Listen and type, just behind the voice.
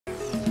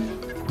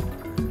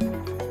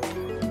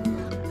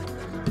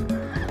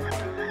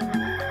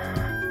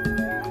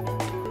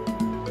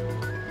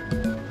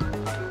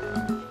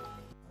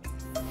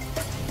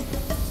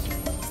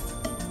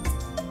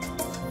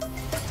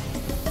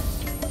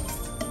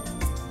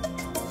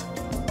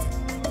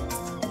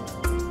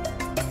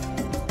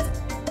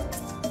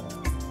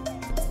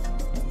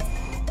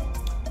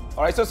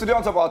All right, so today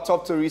on top of our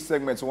top 3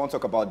 segments, we want to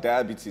talk about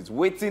diabetes.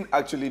 Waiting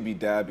actually be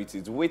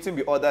diabetes. Waiting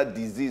be other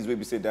disease where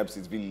we say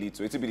diabetes will lead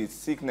to. It will be the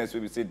sickness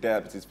where we say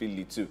diabetes will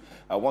lead to.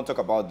 I want to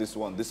talk about this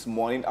one this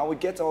morning, and we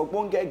get our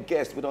one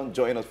guest. We don't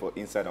join us for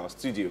inside our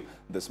studio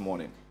this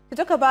morning. To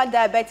talk about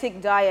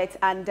diabetic diet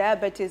and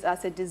diabetes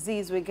as a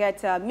disease, we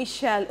get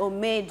Michelle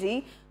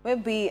Omedi, will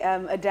be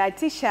a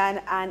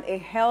dietitian and a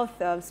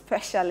health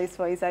specialist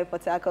for inside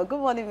Port Harcourt. Good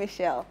morning,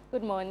 Michelle.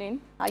 Good morning.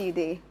 How you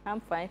doing? I'm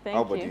fine, thank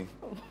How you.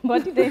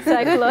 Body day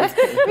cyclone.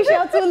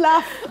 Michelle, too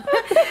laugh.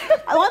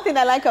 One thing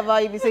I like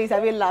about you is I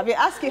will laugh. They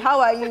ask you,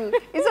 how are you?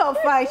 It's all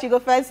fine. She go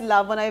first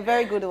laugh, but a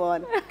very good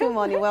one. Good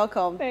morning,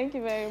 welcome. Thank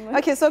you very much.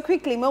 Okay, so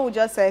quickly, we will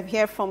just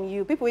hear from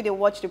you. People who they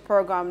watch the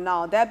program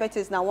now,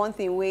 diabetes now one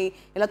thing where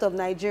a lot of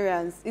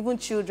Nigerians, even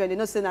children, they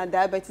know say that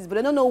diabetes, but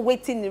they don't know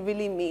what it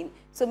really mean.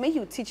 So may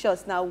you teach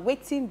us now,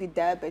 waiting be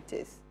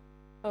diabetes.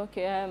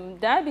 Okay,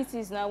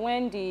 diabetes now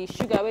when the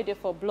sugar weight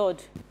for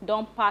blood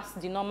don't pass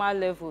the normal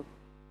level.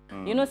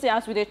 You know, say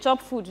as with the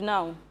chop food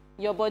now,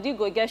 your body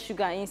go get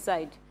sugar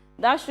inside.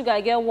 That sugar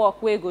get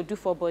work where go do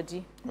for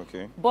body.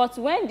 Okay. But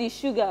when the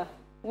sugar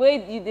where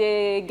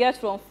they get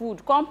from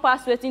food come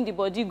pass waiting the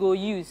body go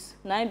use,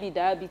 now be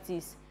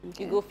diabetes.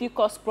 Okay. You go feel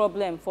cause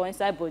problem for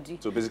inside body.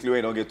 So basically when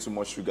you don't get too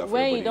much sugar for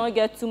when your body. you don't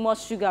get too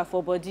much sugar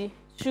for body,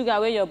 sugar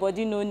where your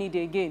body no need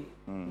again,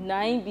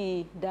 now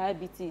be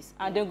diabetes,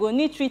 and they go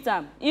need treat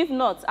them. If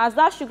not, as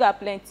that sugar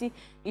plenty,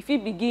 if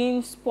it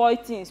begin spoil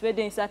things where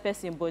they inside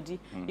person body,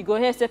 you go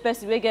hear say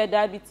person wey get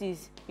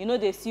diabetes, you know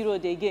they see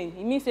road again.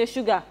 It means say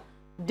sugar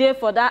dey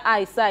for that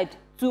eye side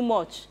too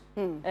much.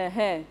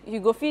 You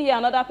go feel hear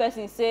another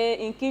person say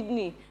in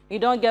kidney you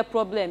don't get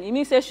problem. It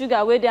means say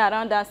sugar where they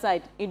around that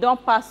side, it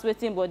don't pass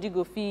waiting body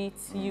go fit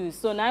use.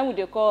 So now what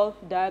they call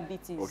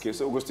diabetes. Okay,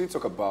 so we'll still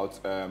talk about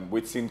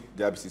waiting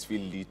diabetes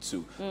will lead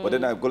to. But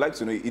then I would like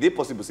to know, is it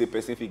possible to say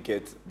person if he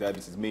get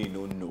diabetes may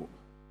you know?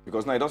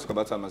 Because now you don't talk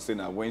about time and say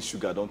now when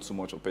sugar don't too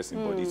much of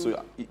person body.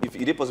 So if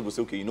it is possible to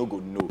say okay, you know go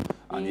no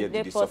and yet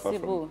they suffer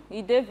from it.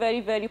 It is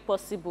very, very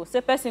possible. Say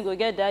person go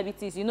get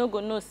diabetes, you know go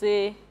know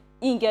say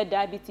he get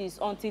diabetes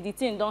until the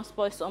thing don't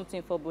spoil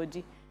something for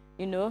body.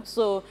 You know,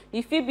 so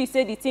if it be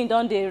say the thing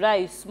don't they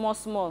rise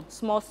small,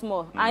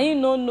 and you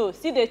know,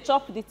 see they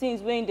chop the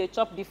things when they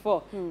chop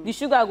before, the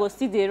sugar go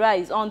still they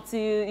rise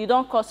until you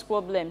don't cause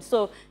problems.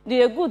 So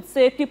they good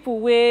say people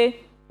where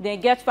they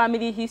get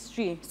family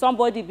history,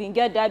 somebody been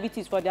get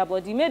diabetes for their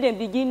body, may them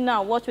begin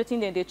now watch what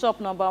thing they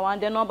chop number 1,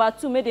 then number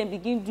 2, may them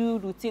begin do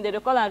routine, they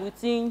call it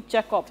routine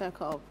checkup.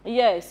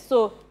 Yes,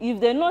 so if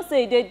they know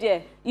say they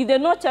there, if they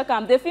no check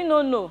them, they feel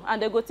no know,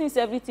 and they go think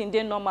everything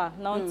they normal.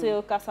 Now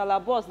until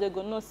casala boss, they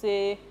go know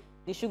say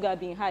the sugar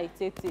being high.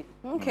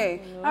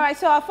 Okay. All right,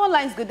 so our phone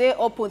lines go there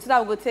open so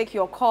that we go take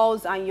your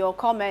calls and your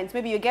comments.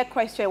 Maybe you get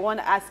question you want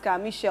to ask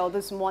Michelle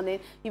this morning.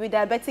 You be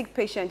diabetic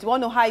patient. You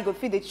want to know how you go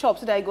feed the chop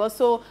so that you go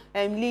also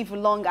live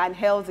long and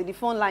healthy. The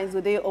phone lines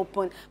go there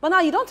open. But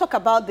now you don't talk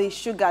about the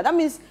sugar. That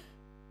means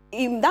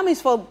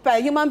for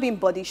human being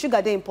body, sugar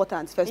is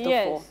important, first of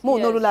all.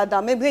 No rule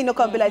down. Maybe they no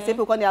come be like say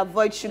people can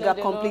avoid sugar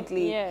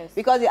completely.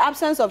 Because the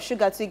absence of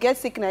sugar, so you get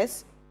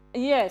sickness.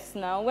 Yes,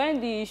 now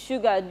when the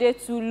sugar dey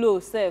too low,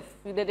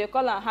 they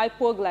call it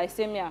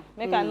hypoglycemia.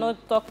 Make I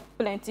not talk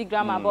plenty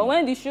grammar, but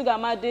when the sugar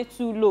dey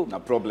too low, na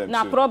problem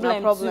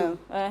too.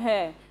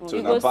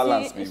 So na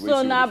balance be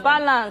so na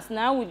balance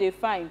now we dey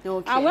find.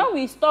 And when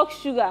we stock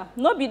sugar,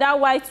 no be that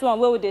white one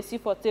where we dey see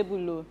for table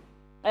low.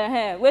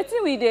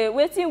 Waiting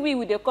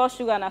we dey call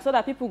sugar now so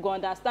that people go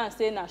understand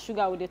say na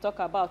sugar we dey talk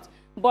about.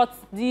 But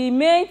the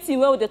main thing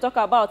where we dey talk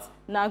about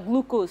na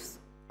glucose.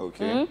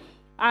 Okay.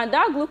 And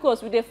that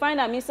glucose, we dey find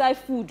am inside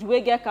food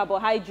wey get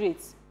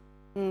carbohydrates.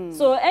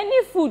 So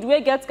any food wey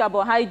get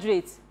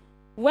carbohydrates,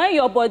 when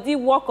your body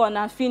work on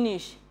and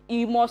finish,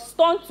 e must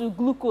turn to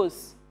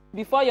glucose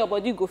before your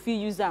body go fit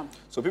use am.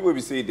 So people will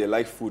say they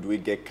like food wey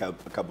get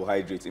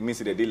carbohydrates. It means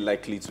that they're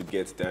likely to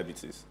get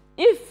diabetes.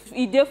 If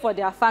e dey for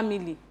their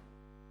family,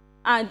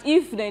 and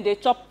if they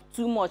chop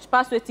too much,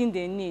 pass wetin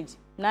they need,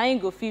 na im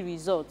go fit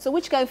result. So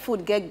which kind of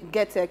food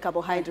get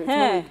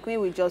carbohydrates?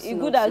 We just know.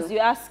 Good as you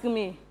ask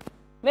me.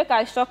 Make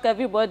I shock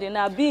everybody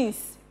now.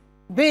 Beans.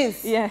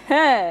 Beans?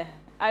 Yeah.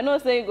 I know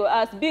say you go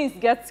ask. Beans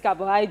get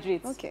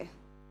carbohydrates. Okay.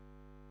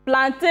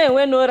 Plantain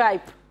when no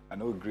ripe. I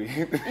no agree.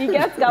 E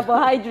get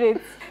carbohydrates.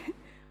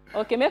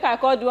 Okay, make I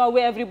call the one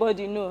where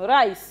everybody know.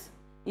 Rice,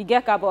 e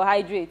get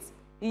carbohydrates.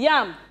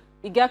 Yam,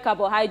 e get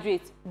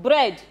carbohydrates.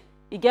 Bread,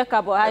 e get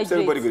carbohydrates.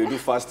 Everybody going to do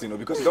fasting,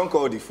 because you don't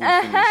call the food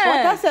finish.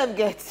 Water self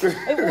gets.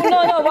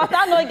 No, water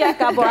no get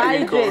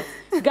carbohydrates.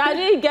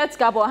 Garri gets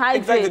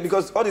carbohydrates. Exactly,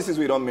 because all these things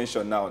we don't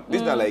mention now,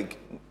 these are like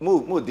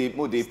more they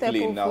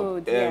plain now.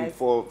 Food, yes.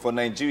 For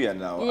Nigeria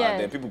now, yes.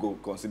 And then people go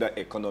consider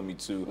economy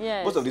too.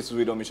 Yes. Most of these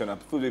we don't mention,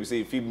 and food we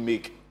say if you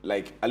make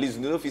like at least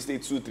if you stay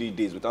 2-3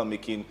 days without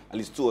making at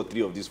least 2 or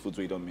 3 of these foods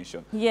we don't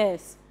mention.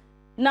 Yes.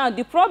 Now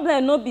the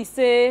problem no be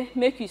say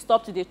make you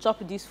stop to dey chop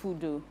this food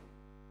though.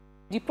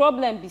 The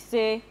problem be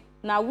say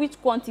now which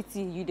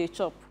quantity you dey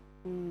chop.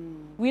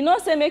 We know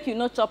say make you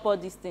no chop all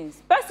these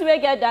things. Person wey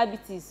get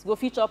diabetes go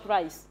fit chop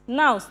rice.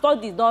 Now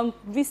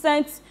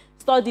recent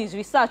studies,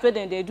 research wey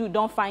they do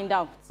don't find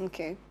out.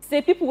 Okay.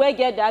 Say people wey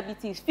get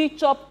diabetes fit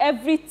chop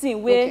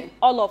everything wey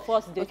all of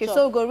us dey chop. Okay, so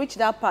we'll go reach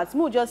that part.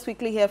 We'll just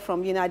quickly hear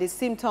from you now the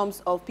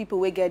symptoms of people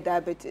wey get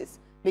diabetes.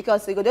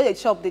 Because they go there, they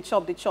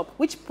chop.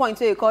 Which point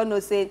do you call no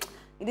say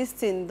this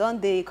thing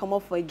don't they come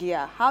up for a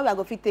gear? How I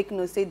go fit take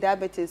no say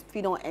diabetes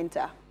if don't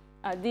enter?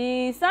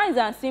 The signs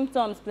and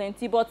symptoms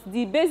plenty, but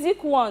the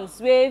basic ones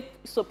wey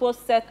suppose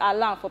set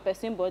alarm for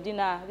person body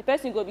now, the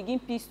person go begin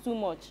piss too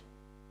much.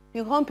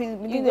 You go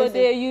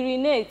dey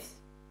urinate.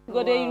 You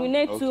go dey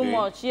urinate too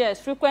much.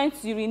 Yes, frequent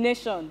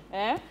urination.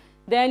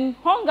 Then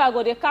hunger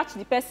go dey catch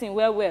the person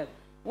well.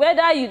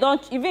 Whether you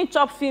don't even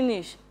chop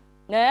finish,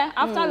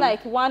 after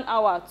like 1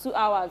 hour, 2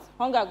 hours,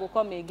 hunger go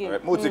come again. All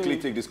right, more quickly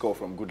take this call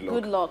from Good Luck.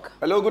 Good Luck.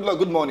 Hello, Good Luck.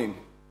 Good morning.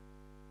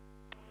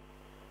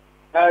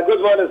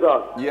 Good morning,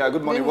 sir. Yeah,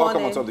 good morning.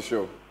 Welcome on the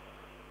show.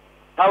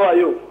 How are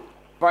you?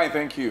 Fine,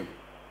 thank you.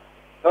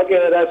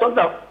 Okay, there's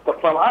something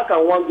from how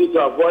can one be to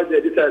avoid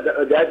this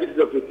diabetes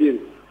of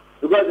routine?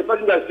 Because the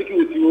person that's speaking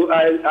with you,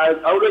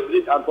 I always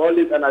drink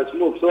alcoholic and I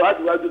smoke. So how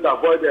do I do to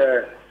avoid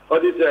all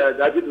this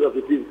diabetes of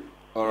routine?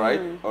 All right,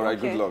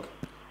 Good Luck.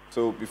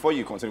 So before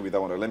you continue with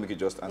that one, let me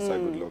just answer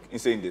Good Luck. In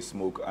saying they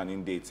smoke and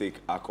in they take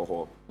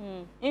alcohol.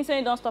 In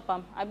saying don't stop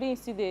them. I be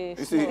see they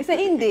smoke. It's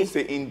in day. It's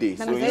in day.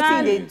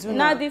 So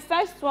now the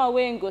first one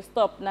we go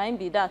stop. Now in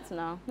be that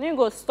now. You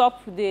go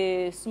stop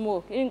the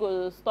smoke. You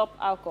go stop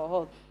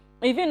alcohol.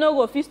 If he no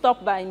go fit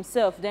stop by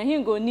himself, then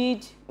he go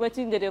need what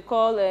they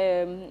call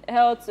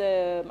health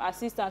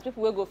assistance.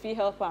 People will go fit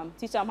help him,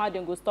 teach him how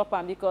they go stop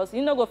him, because he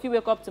no go fit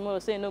wake up tomorrow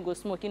say he no go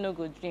smoke, he no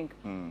go drink.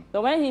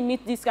 But when he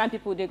meet these kind of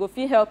people, they go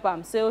fit help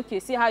him. Say okay,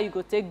 see how you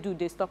go take do,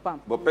 they stop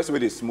him. But person where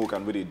they smoke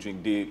and where they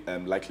drink, they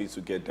likely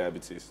to get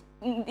diabetes.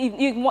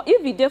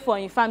 If he there for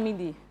in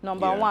family,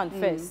 number one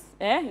first,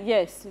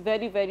 yes,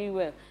 very very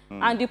well.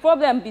 And the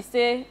problem be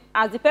say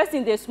as the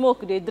person they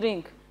smoke, they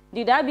drink.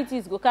 The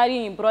diabetes go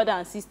carry in brother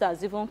and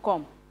sisters even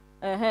come.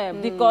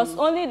 Because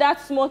only that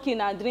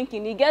smoking and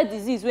drinking, he get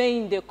disease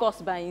when they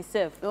cause by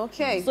himself.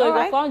 Okay. So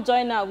he can't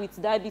join now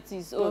with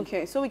diabetes.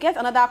 Okay. So we get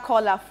another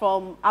caller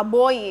from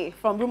Aboye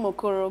from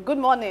Rumokoro. Good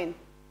morning.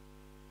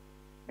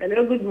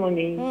 Hello, good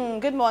morning.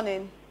 Good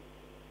morning.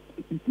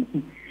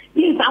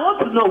 Please, I want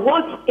to know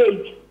what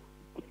age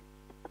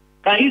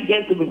can you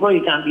get to before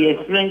you can be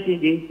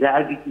experiencing this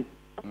diabetes?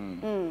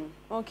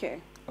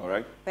 Okay. All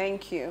right.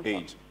 Thank you.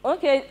 Age.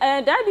 Okay,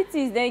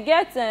 diabetes, they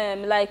get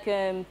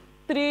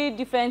 3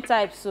 different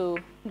types. So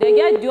they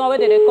get the one where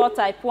they call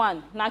type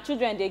 1. Now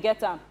children, they get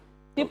them.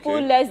 People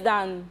less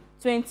than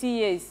 20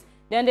 years.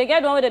 Then they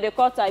get the one where they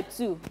call type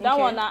 2. That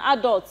one are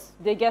adults,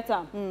 they get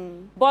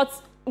them. But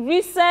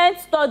recent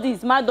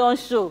studies, don't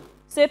show,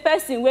 say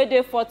person where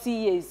they 40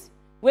 years,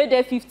 where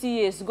they 50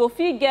 years, go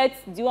fit get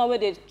the one where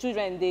the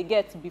children they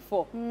get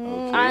before.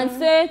 And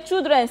say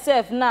children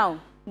self now,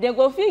 they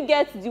go fit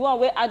get the one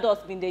where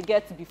adults been they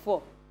get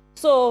before.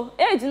 So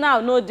age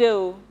now no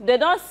deal. They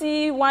don't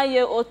see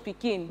 1-year-old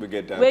pikin we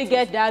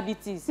get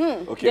diabetes.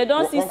 Okay. They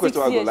don't see one 6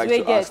 question I would years like we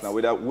to get. ask now,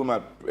 whether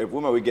woman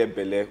will get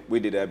belle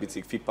with the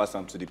diabetic, fit pass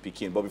them to the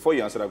pikin. But before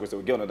you answer that question,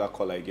 we'll get another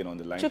caller again on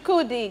the line.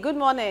 Chukudi, good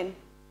morning.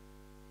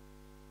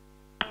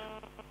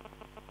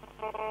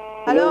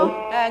 Hello.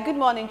 Good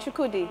morning,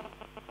 Chukudi.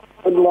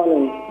 Good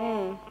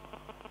morning.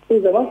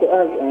 Please, I want to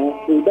ask,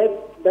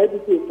 if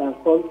diabetes can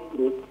cause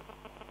stroke,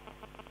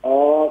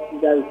 or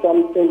there is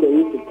something they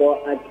used to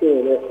call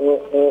arterial or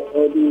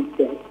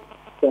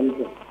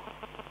something.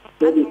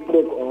 Maybe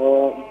stroke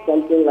or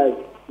something like,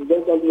 you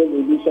get something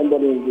to do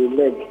somebody in the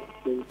leg.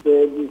 They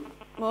say this.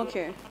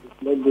 Okay.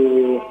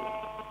 Maybe,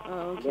 I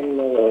don't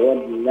know what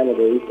the name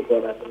they used to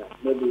call that.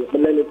 Maybe,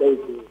 but let me tell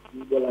you,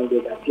 you go and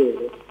get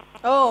arterial.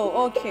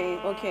 Oh,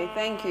 okay,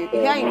 thank you. You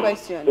hear your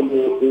question?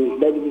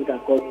 Diabetes can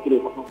cause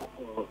stroke.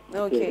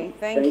 Okay,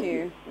 thank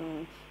you.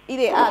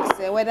 They ask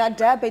whether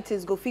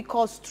diabetes go fit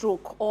cause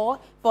stroke, or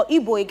for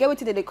Igbo, you get what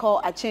they call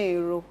a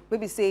chain.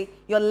 Maybe say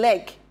your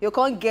leg, you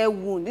can't get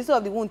wound. This is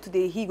of the wound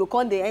today, he go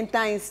can't they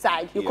enter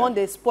inside, you can't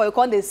they spoil, you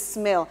can't they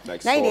smell.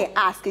 Like now they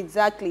ask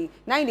exactly.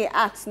 Now they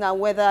ask now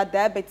whether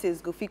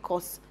diabetes go fit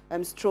cause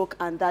stroke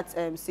and that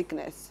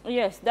sickness.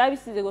 Yes,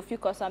 diabetes they go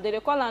fit cause them. They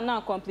call them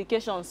now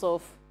complications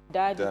of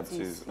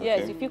diabetes. Okay.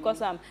 Yes, if you cause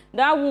them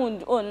that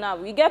wound. Oh, now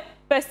we get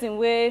person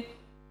where.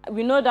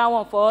 We know that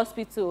one for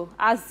hospital.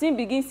 As he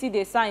begin see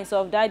the signs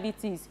of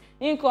diabetes,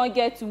 he can't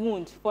get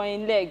wound for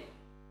his leg.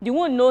 The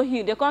wound no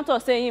heal. They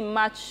can't say him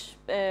match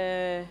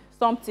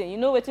something. You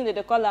know what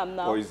they call them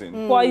now?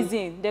 Poison.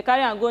 Poison. They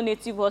carry and go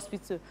native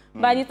hospital.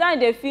 By the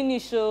time they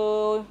finish,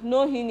 no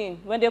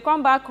healing. When they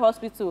come back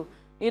hospital,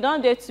 it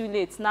don't get too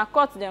late. Now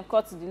cut the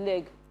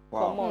leg.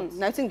 Wow.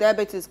 I think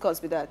diabetes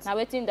cause with that. Now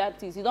waiting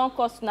diabetes, it don't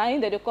cause now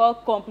they call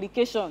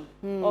complication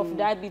of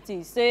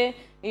diabetes. Say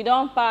it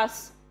don't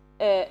pass.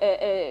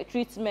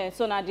 Treatment,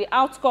 so now the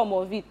outcome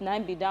of it now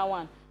be that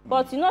one.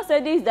 But you know, say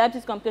this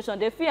diabetes complication,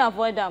 they feel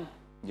avoid them.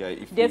 Yeah,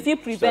 if they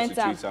fit prevent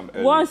am.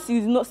 Once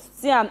you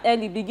see am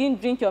early, begin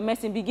drink your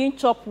medicine, begin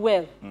chop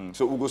well.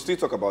 So we will still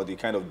talk about the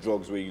kind of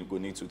drugs where you go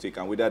need to take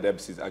and whether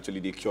diabetes actually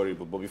they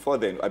curable. But before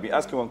then, I've been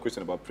asking one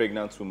question about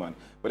pregnant women.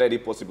 Whether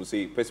it possible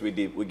say first we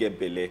get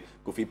belle,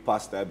 go fit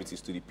pass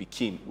diabetes to the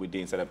pikin with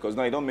the inside, because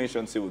now you don't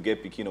mention say we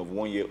get pikin of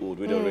 1 year old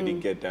we already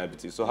get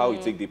diabetes. So how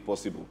you take the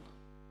possible?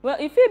 Well,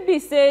 if it be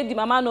say the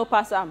mama no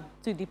pass am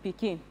to the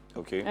pikin.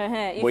 Okay.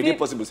 But it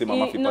possible say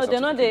mama fit pass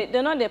am? No,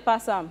 they not they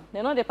pass am.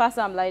 They not they pass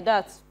am like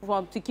that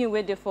from pikin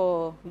wey dey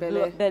for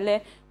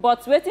belle.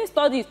 But wetin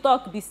studies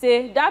talk be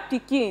say that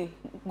pikin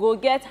go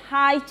get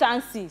high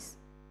chances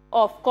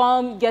of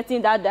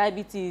getting that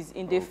diabetes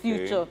in the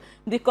future,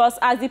 because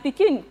as the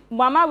pikin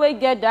mama wey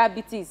get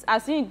diabetes,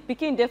 as in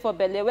pikin dey for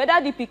belle,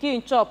 whether the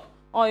pikin chop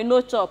or e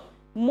no chop,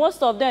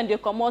 most of them dey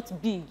comot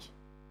big.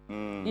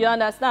 You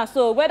understand?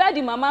 So whether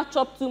the mama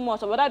chop too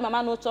much or whether the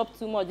mama no chop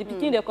too much, the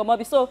pikin dey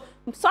comot. So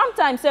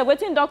sometimes say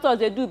wetin doctors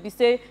dey do be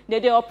say they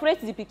dey operate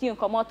the pikin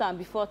comot am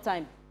before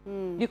time,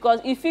 because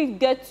if it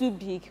get too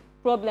big,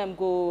 problem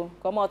go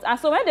comot. And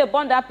so when they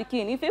born that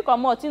pikin, if it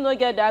comot, e no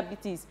get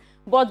diabetes,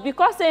 but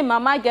because say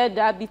mama get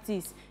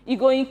diabetes, e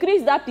go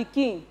increase that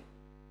pikin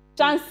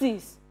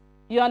chances.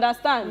 You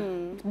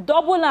understand?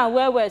 Double am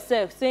well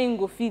sef, saying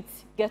go fit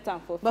get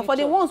am for future. But for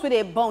the ones where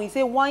they born, you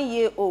say 1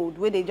 year old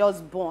where they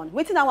just born,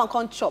 wetin that one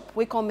can't chop,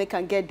 we can't make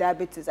and get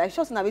diabetes. I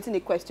sure na wetin the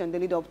question they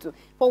lead up to.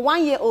 For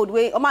 1 year old,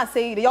 we Oma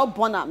say they all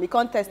born am, we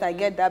can't test I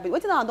get diabetes.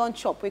 Wetin that one don't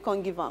chop, we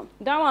can't give am.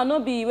 That one no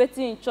be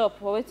wetin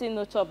chop or wetin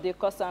no chop they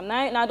cause am.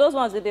 Now those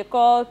ones that they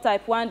call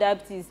type 1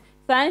 diabetes.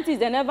 Scientists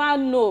they never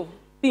know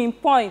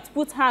pinpoint,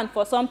 put hand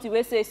for something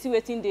where say see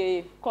wetin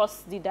they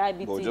cause the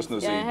diabetes. But just no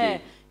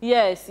say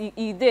yes,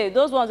 e dey.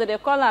 Those ones that they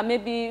call am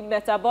maybe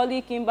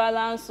metabolic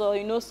imbalance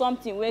or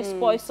something where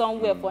spoil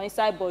somewhere for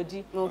inside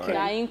body. Okay.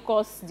 That in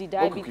cause the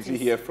diabetes. Okay, quickly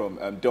hear from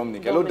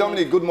Dominic. Hello,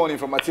 Dominic. Good morning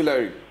from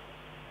Artillery.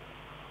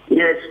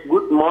 Yes,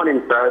 good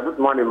morning, sir. Good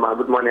morning, ma.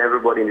 Good morning,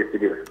 everybody in the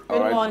studio. All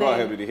right, go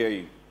ahead. We hear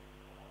you.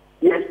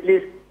 Yes,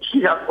 please.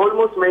 She has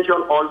almost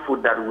mentioned all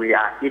food that we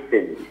are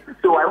eating.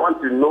 So I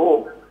want to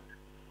know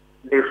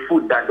the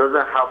food that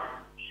doesn't have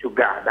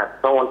sugar that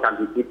someone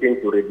can be eating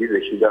to reduce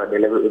the sugar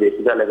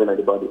level in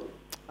the body.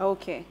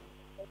 Okay.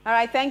 All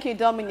right, thank you,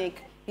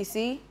 Dominic. You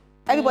see,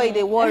 everybody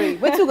they worry.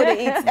 What you gonna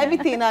eat?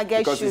 Everything now get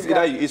because sugar. Because it's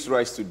either you eat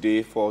rice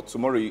today, for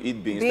tomorrow you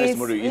eat beans, next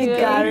tomorrow you eat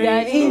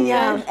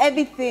gari,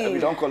 everything. We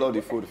don't call all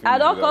the food. I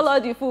don't call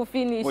all the food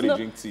finish. What they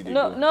drink tea?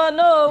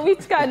 No,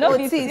 which kind of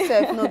tea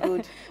itself no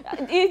good.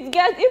 It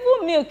gets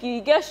even milk.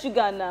 It gets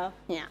sugar now.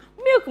 Yeah.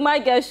 Milk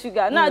might get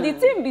sugar. Now the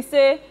thing be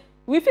say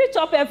we fit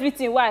chop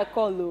everything. Why I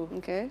call low?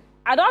 Okay.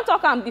 I don't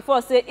talk am before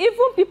say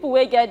even people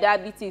wey get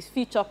diabetes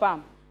fit chop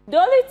am. The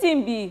only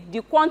thing be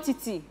the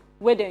quantity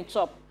wey dem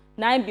chop.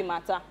 Na im be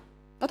matter.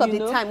 Not of the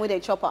time wey they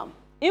chop am.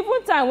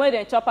 Even time wey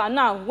dem chop am.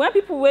 Now when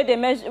people wey dey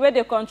measure, wey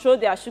dey control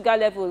their sugar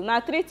level, na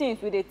 3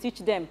 things we dey teach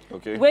them.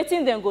 Okay.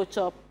 Wetin dem go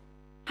chop,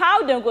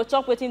 how dem go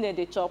chop wetin dem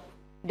dey chop,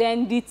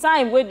 then the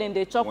time wey dem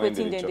dey chop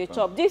wetin dem dey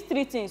chop. These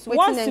 3 things.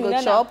 Once you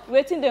learn am,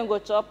 wetin dem go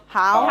chop,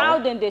 how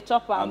dem dey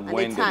chop am,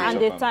 and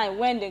the time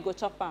when dem go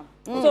chop am.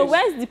 So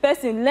once the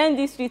person learn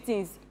these 3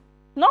 things,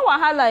 no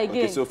wahala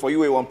again. Okay, so for you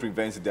wey wan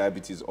prevent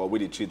diabetes or wey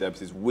dey treat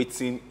diabetes,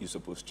 wetin you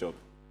suppose chop?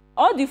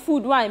 All the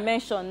food wey I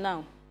mention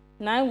now,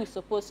 na we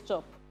suppose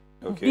chop.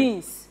 Okay.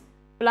 Beans,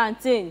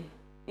 plantain,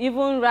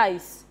 even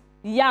rice,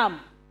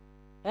 yam,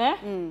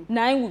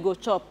 na we go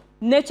chop.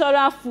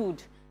 Natural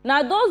food.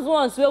 Now those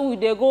ones where we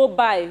dey go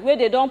buy, where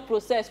they don't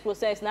process,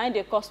 now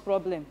they cause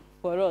problem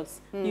for us.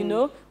 You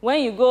know,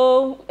 when you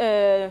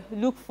go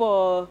look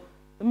for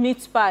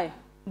meat pie,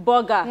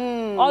 burger,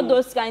 all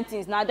those kind of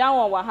things, now that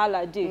one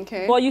wahala dey.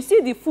 Okay. But you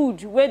see the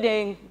food where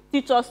they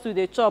teach us to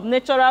the chop,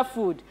 natural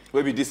food.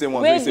 Where be the same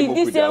ones, where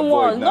be the same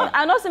ones. No,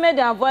 I not say make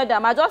them avoid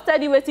them. I just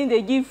tell you wetin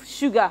they give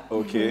sugar.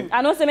 Okay.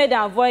 I not say make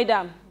them avoid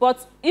them.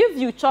 But if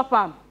you chop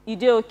them, it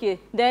dey okay.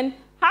 Then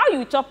how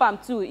you chop them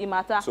too, it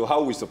matter. So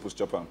how we supposed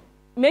to chop them?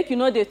 Make you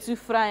know they too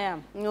fry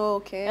am.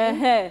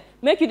 Okay.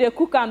 Make you dey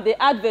cook am, they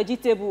add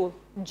vegetable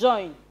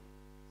join.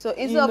 So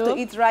instead of to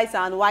eat rice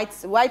and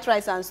white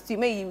rice and stew,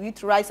 may you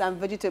eat rice and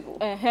vegetable.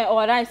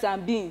 Or rice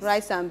and beans.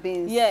 Rice and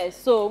beans. Yes.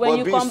 So when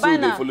you combine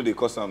them, they follow the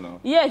custom now.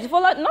 Yes, you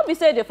follow. Not be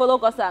say they follow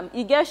custom.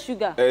 It gets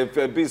sugar.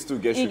 Beans too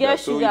get sugar.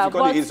 So if you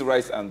can't eat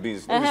rice and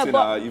beans,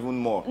 even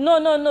more.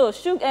 No.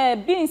 Sugar,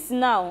 beans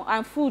now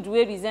and food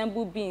wey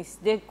resemble beans,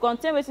 they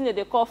contain wetin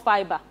they call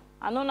fiber.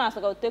 I don't know as I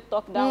go take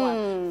talk that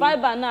one.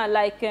 Fiber now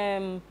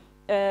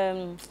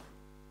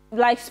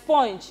like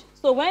sponge.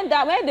 So when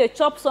they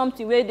chop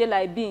something where they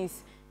like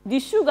beans, the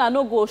sugar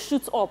no go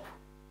shoot up.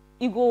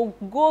 It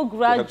go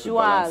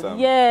gradual.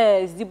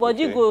 Yes, the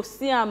body go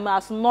see them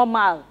as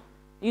normal.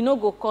 You no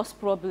go cause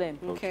problem.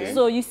 Okay.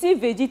 So you see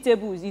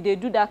vegetables, they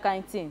do that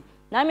kind of thing.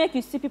 Now make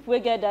you see people who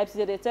get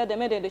diabetes, they tell them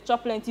they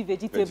chop plenty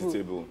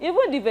vegetable.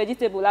 Even the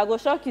vegetable, I go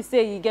shock you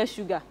say you get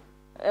sugar.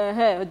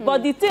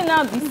 But the thing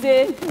now be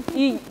say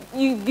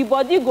the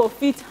body go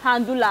fit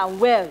handle am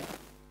well.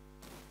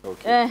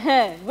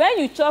 Okay. When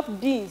you chop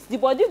beans, the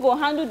body go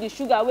handle the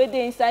sugar wey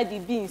dey inside the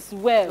beans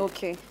well.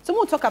 Okay. So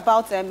we'll talk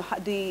about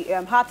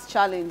the heart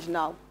challenge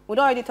now. We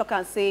don't already talk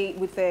and say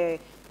with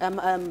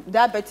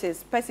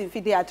diabetes, person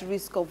fit dey at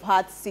risk of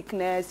heart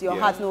sickness, your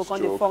heart no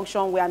going to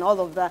function well and all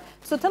of that.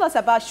 So tell us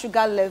about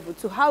sugar level,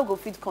 to how go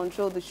fit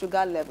control the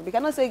sugar level. We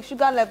cannot say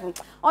sugar level,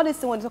 all this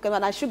thing when you talk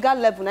about, and sugar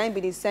level now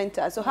be the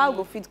center. So how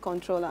go fit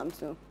control them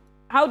too?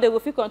 How they go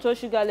fit control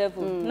sugar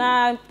level?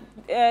 Now,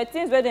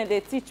 things where they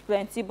teach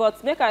plenty,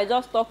 but make I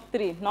just talk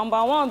 3.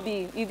 Number 1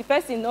 be, if the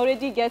person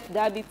already gets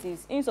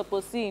diabetes, he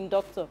suppose see him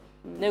doctor.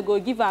 They go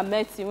give am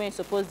medicine when he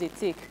suppose they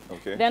take.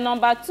 Okay. Then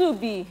number 2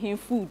 be him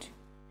food.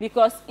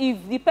 Because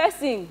if the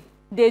person,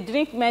 they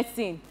drink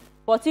medicine,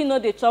 but he know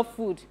they chop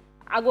food,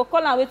 I go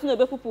call and wait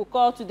to people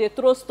call to they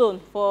throw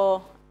stone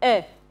for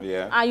air.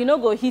 Yeah. And you know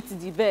go hit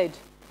the bed.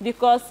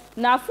 Because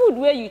now food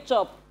where you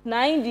chop,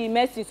 now in the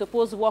medicine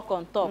suppose work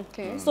on top.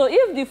 Okay. So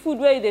if the food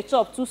where they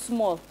chop too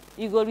small,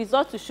 you go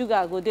resort to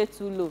sugar go dey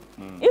too low.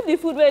 If the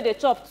food where they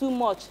chop too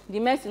much, the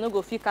medicine no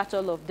go fit catch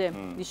all of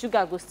them. The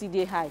sugar go still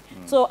dey high.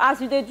 So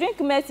as you dey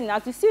drink medicine,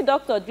 as you see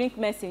doctor drink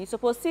medicine, you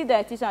suppose see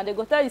dietitian. They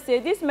go tell you say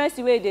this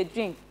medicine where they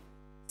drink.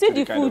 See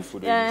the food,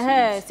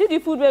 see the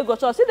food where you go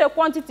chop. See the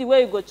quantity where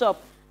you go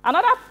chop.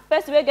 Another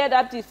person wey get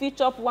diabetes fit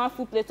chop 1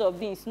 full plate of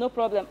beans, no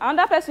problem.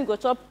 Another person go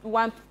chop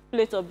 1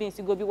 plate of beans,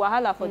 it go be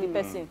wahala for the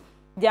person.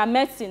 Their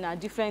medicine are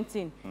different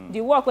thing.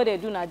 The work where they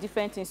do are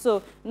different thing.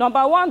 So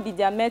number 1 be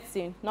their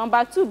medicine,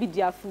 number 2 be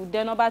their food,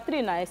 then number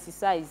 3 na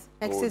exercise.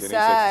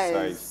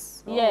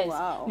 Exercise. Yes,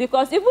 wow.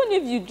 Because even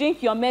if you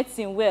drink your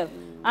medicine well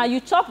and you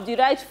chop the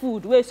right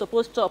food where you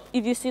suppose chop,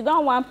 if you sit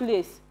down one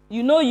place,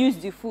 you no use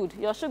the food,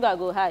 your sugar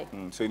go high.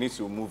 So you need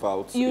to move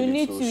out. You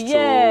need to, stroll.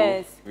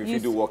 yes. If you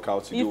do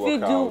workout, you do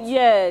fit workout.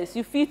 Yes,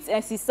 you fit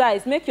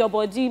exercise. Make your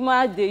body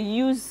they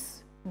use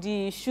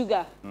the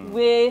sugar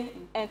wey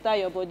enter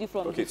your body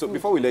from the Okay, so food.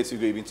 before we let you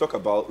go, you been talk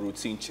about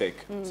routine check.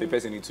 Say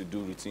person need to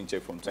do routine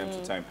check from time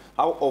to time.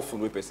 How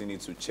often will person need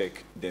to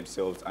check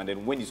themselves? And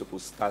then when you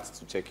supposed to start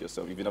to check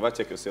yourself? If you never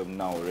check yourself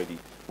now already,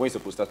 when you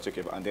supposed to start to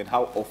check it? And then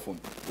how often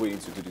will you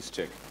need to do this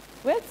check?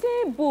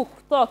 Wetin book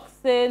talk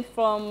say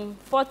from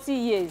 40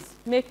 years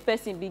make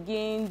person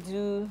begin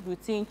do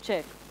routine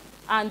check.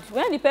 And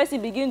when the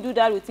person begin do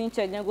that routine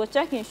check, then go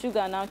check in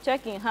sugar now,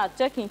 check in heart,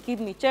 check in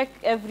kidney, check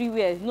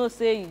everywhere. No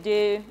say you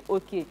dey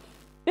okay.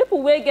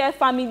 People wey get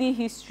family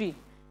history,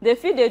 they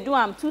fit dey do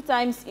am 2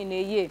 times in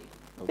a year.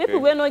 Okay.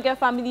 People wey no get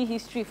family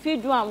history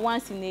fit do am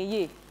once in a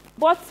year.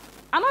 But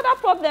another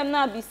problem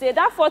now be say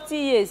that 40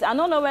 years, I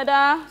don't know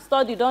whether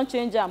study don't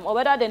change am or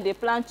whether then they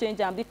plan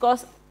change am,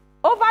 because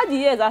over the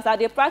years as I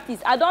dey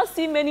practice, I don't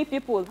see many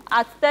people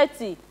at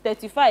 30,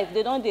 35,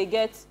 they don't they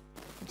get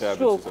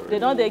stroke, they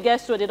don't they get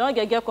stroke, they don't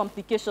get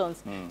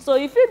complications. So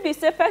if it be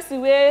say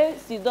person wey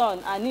sit down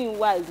and him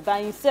wise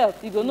by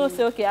himself, you go know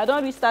say okay, I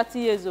don't reach 30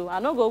 years old, I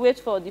no go wait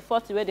for the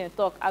 40 where they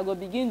talk, I go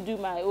begin do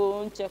my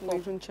own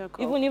checkup.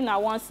 Even if na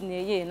once in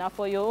a year, na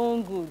for your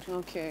own good.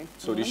 Okay.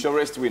 So the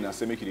surest way na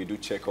say make you do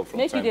checkup from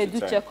make time to time. Make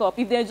you do checkup.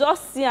 If they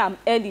just see am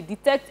early,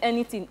 detect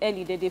anything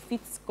early, they fit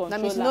control.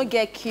 That means no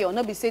get cure,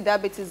 no be say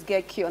diabetes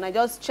get cure. Now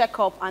just check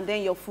up and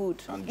then your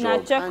food.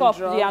 Now check up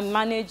their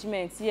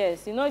management,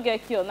 yes. You no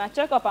get cure. Now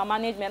check up and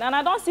management. And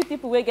I don't see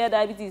people who get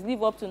diabetes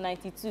live up to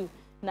 92,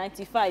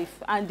 95,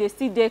 and they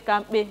still dey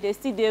kampe, they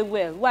still dey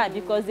well. Why?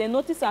 Because they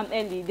notice them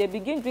early, they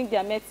begin drink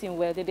their medicine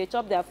well, they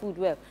chop their food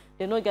well,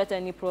 they don't get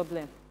any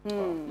problem.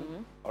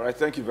 All right,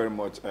 thank you very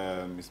much,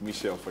 Ms.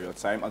 Michelle, for your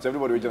time. And to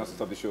everybody who joined us to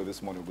start the show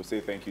this morning, we'll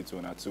say thank you to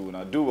Una too.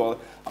 Una do well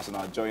as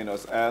Una join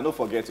us. Don't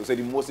forget to say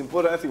the most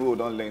important thing we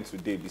don't learn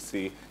today be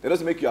say, they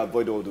just make you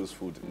avoid all those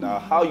food. Now,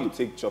 how you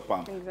take chop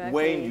am,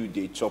 when you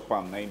dey chop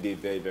am, 9 days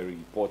very, very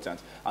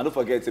important. And don't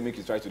forget to make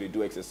you try to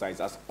do exercise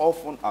as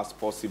often as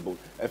possible.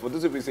 And for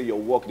those of you who say your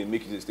work, they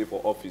make you stay for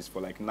office for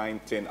like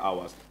 9-10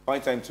 hours.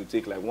 Find time to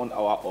take like 1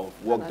 hour off,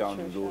 walk down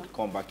the road,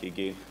 come back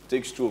again,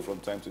 take stroll from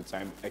time to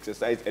time,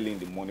 exercise early in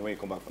the morning. When you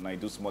come back from night,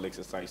 do small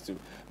exercise too.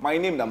 My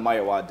name is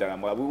Mayowa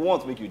Darama. We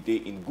want to make you day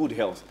in good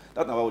health.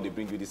 That's why they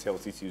bring you this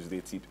Healthy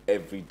Tuesday tip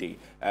every day.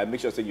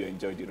 Make sure that you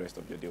enjoy the rest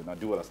of your day. Now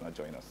do well as not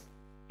join us.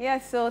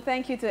 Yes, so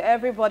thank you to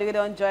everybody who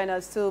don't join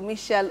us. To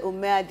Michelle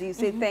Umeadi,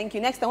 say thank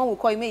you. Next time when we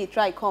call you, may you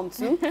try come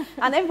too.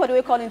 And everybody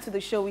we call into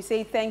the show, we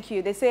say thank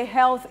you. They say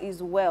health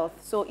is wealth.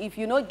 So if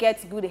you don't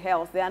get good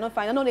health, they are not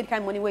fine. I don't know the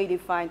kind of money where you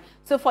find.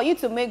 So for you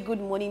to make good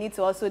money, you need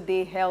to also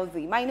be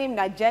healthy. My name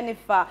is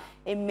Jennifer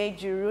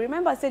Emejuru.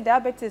 Remember, I said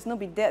diabetes no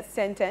be death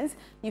sentence.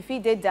 You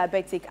feel dead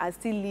diabetic and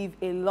still live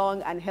a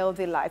long and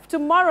healthy life.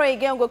 Tomorrow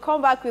again, we'll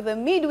come back with a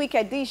midweek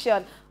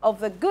edition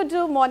of the Good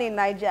Morning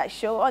Nigeria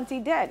show.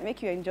 Until then,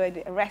 make you enjoy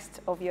the rest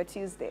of your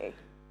Tuesday.